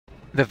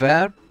The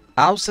verb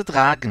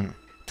austragen.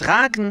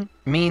 Tragen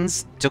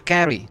means to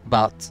carry,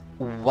 but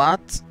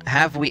what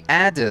have we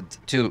added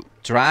to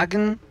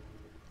tragen?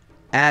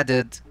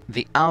 Added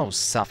the aus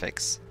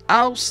suffix.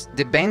 Aus,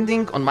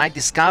 depending on my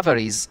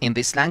discoveries in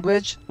this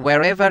language,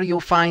 wherever you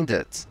find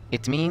it.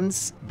 It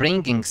means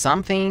bringing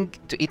something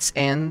to its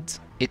end.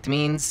 It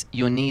means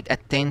you need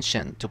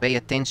attention, to pay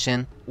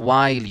attention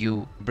while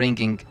you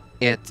bringing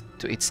it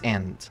to its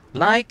end.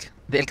 Like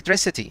the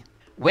electricity.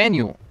 When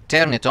you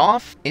turn it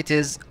off, it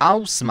is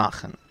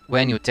ausmachen.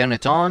 When you turn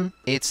it on,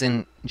 it's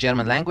in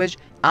German language,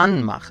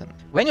 anmachen.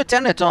 When you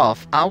turn it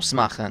off,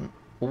 ausmachen.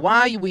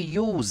 Why we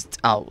used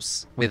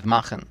aus with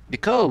machen?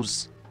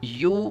 Because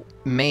you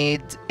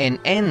made an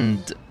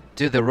end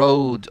to the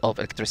road of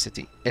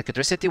electricity.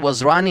 Electricity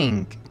was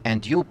running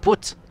and you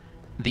put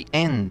the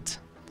end.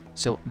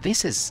 So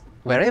this is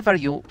wherever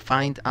you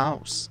find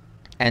aus.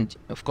 And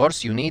of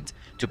course you need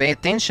to pay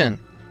attention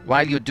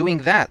while you're doing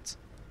that,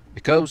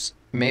 because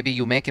maybe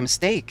you make a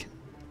mistake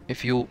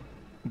if you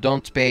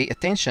don't pay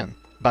attention.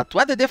 But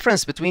what's the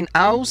difference between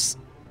aus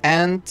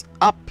and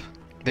up?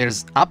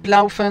 There's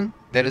ablaufen.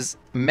 There is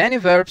many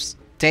verbs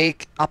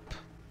take up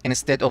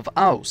instead of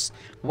aus.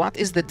 What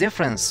is the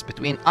difference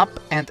between up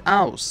and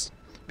aus?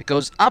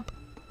 Because up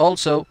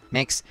also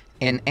makes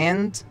an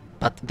end,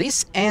 but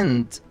this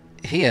end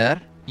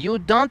here, you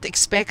don't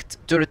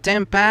expect to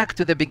return back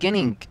to the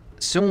beginning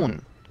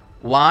soon.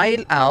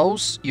 While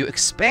aus, you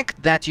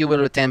expect that you will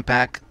return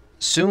back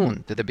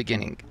soon to the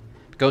beginning.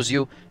 Because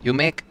you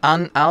make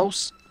an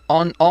aus,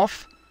 on,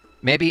 off,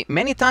 maybe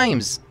many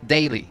times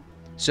daily.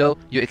 So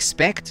you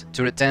expect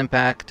to return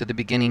back to the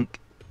beginning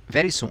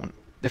very soon.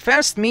 The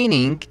first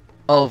meaning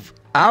of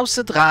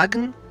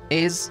austragen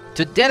is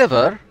to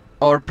deliver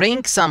or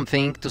bring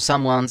something to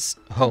someone's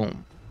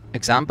home.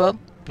 Example,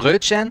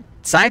 Brötchen,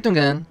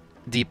 Zeitungen,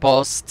 die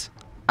Post,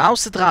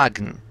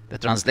 austragen. The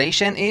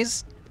translation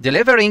is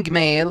delivering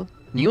mail,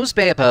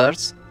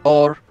 newspapers,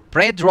 or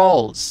bread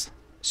rolls.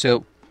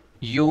 So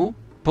you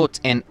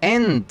put an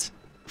end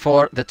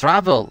for the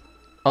travel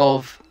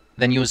of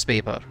the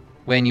newspaper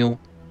when you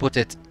put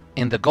it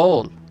in the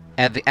goal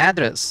at the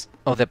address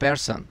of the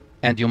person,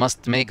 and you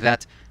must make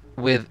that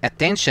with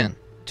attention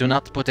to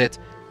not put it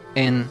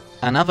in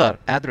another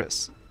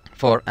address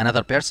for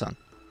another person.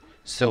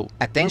 So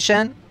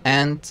attention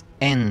and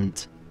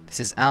end. This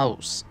is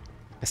aus.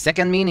 The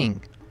second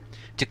meaning,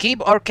 to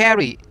keep or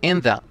carry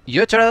in the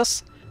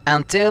uterus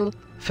until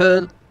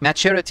full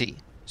maturity.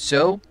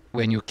 So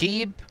when you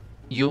keep,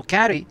 you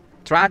carry,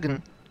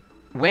 tragen.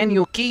 When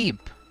you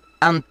keep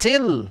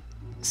until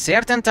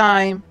certain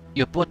time,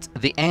 you put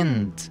the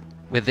end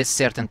with this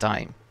certain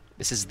time.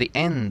 This is the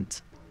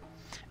end.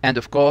 And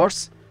of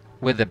course,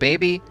 with the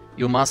baby,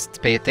 you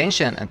must pay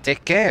attention and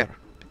take care,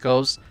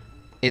 because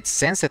it's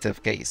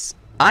sensitive case.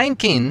 Ein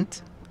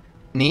Kind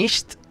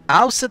nicht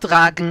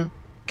austragen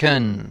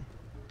können.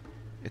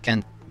 You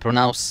can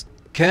pronounce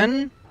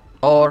können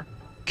or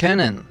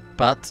können,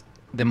 but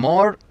the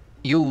more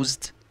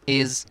used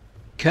is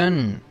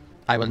können.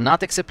 I will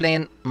not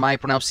explain my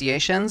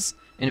pronunciations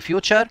in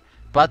future,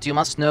 but you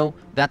must know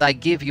that I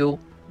give you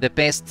the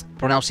best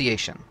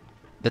pronunciation.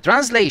 The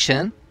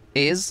translation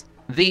is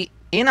the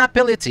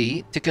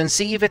inability to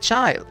conceive a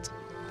child.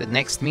 The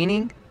next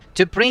meaning,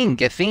 to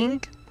bring a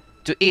thing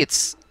to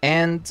its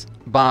end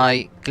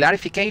by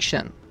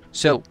clarification.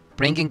 So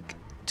bringing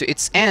to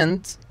its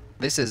end,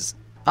 this is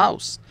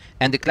aus.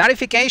 And the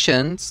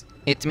clarifications,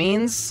 it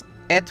means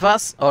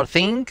etwas or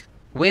thing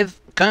with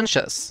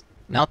conscious,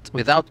 not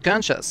without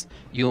conscious.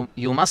 You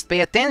must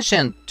pay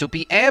attention to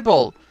be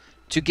able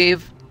to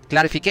give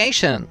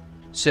clarification.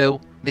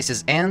 So this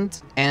is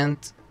end and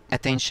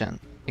attention.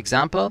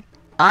 Example,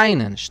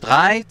 einen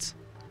Streit,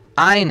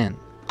 einen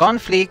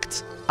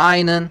Konflikt,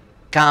 einen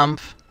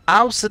Kampf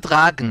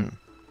austragen.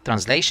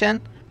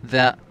 Translation,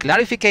 the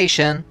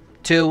clarification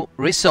to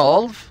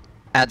resolve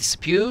a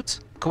dispute,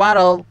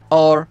 quarrel,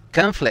 or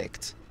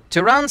conflict.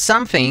 To run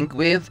something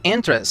with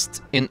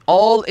interest in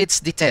all its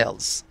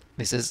details.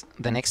 This is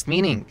the next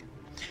meaning.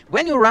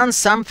 When you run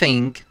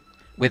something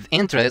with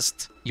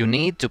interest, you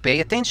need to pay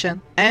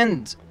attention.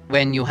 And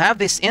when you have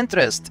this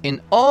interest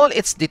in all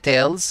its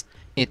details,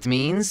 it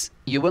means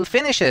you will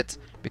finish it,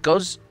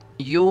 because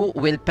you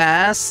will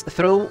pass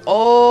through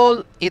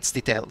all its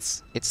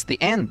details. It's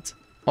the end.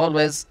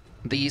 Always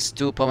these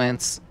 2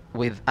 points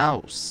with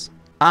aus.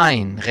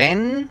 Ein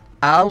Rennen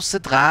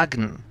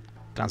austragen.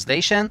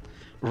 Translation,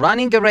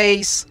 running a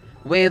race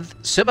with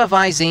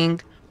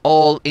supervising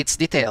all its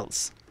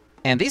details.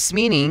 And this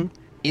meaning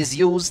is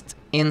used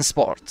in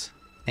sport.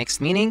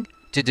 Next meaning,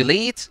 to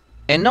delete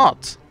a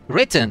note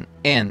written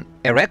in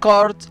a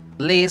record,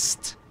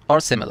 list, or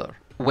similar.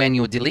 When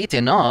you delete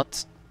a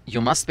note,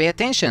 you must pay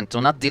attention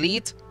to not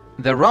delete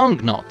the wrong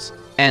note.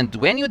 And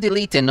when you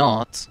delete a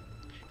note,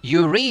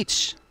 you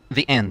reach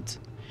the end.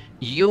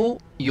 You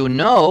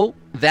know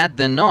that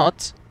the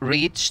note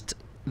reached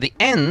the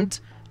end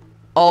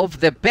of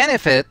the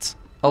benefit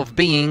of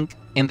being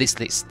in this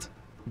list.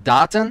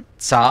 Daten,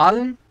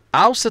 Zahlen,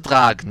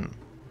 austragen.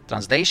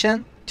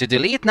 Translation, to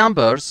delete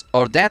numbers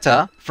or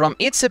data from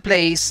its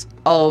place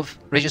of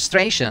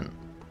registration.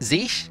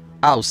 Sich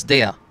aus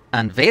der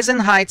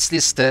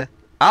Anwesenheitsliste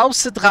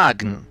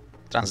austragen.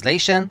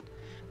 Translation: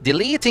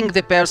 deleting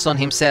the person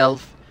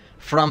himself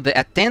from the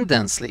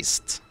attendance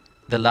list.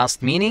 The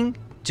last meaning: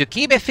 to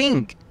keep a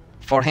thing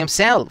for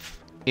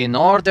himself in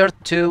order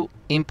to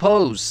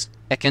impose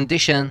a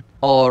condition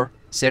or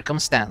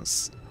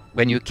circumstance.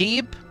 When you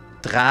keep,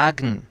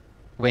 tragen.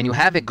 When you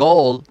have a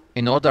goal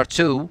in order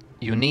to,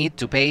 you need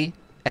to pay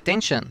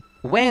attention.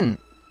 When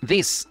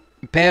this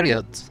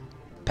period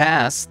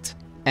passed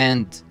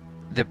and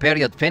the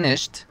period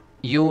finished,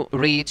 you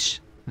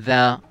reach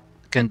the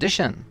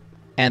condition.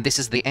 And this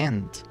is the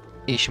end.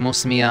 Ich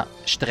muss mir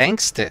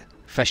strengste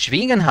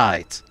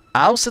Verschwiegenheit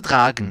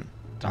austragen.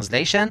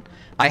 Translation: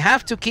 I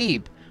have to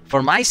keep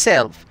for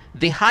myself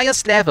the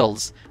highest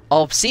levels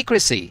of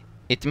secrecy.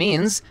 It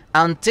means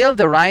until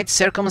the right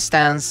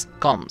circumstance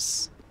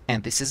comes.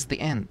 And this is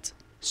the end.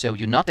 So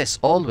you notice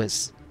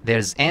always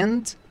there's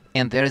end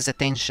and there is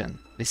attention.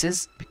 This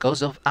is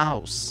because of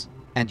aus.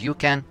 And you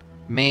can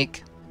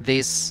make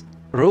this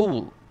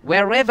rule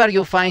wherever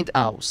you find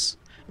aus,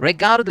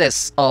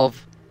 regardless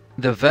of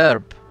the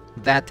verb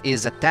that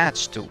is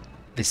attached to.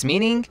 This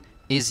meaning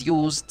is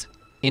used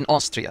in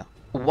Austria.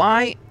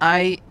 Why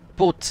I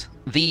put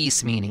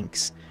these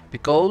meanings?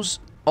 Because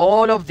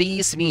all of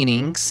these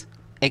meanings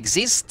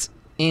exist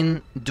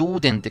in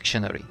Duden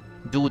Dictionary.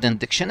 Duden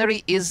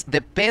Dictionary is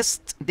the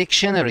best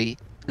dictionary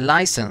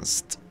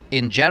licensed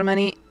in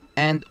Germany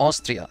and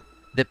Austria.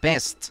 The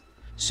best.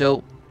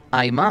 So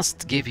I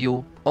must give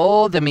you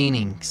all the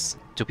meanings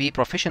to be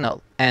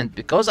professional. And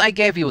because I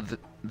gave you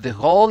the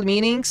whole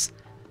meanings,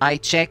 I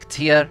checked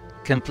here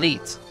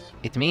complete.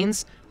 It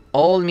means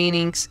all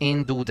meanings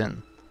in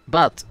Duden.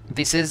 But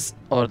this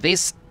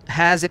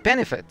has a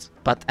benefit.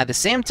 But at the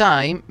same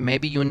time,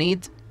 maybe you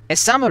need a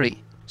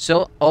summary.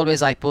 So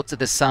always I put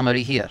the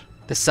summary here.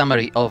 The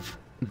summary of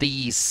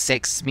these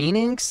 6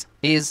 meanings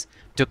is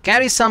to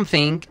carry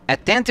something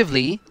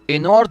attentively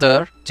in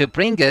order to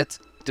bring it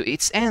to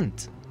its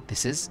end.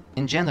 This is,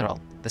 in general,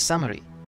 the summary.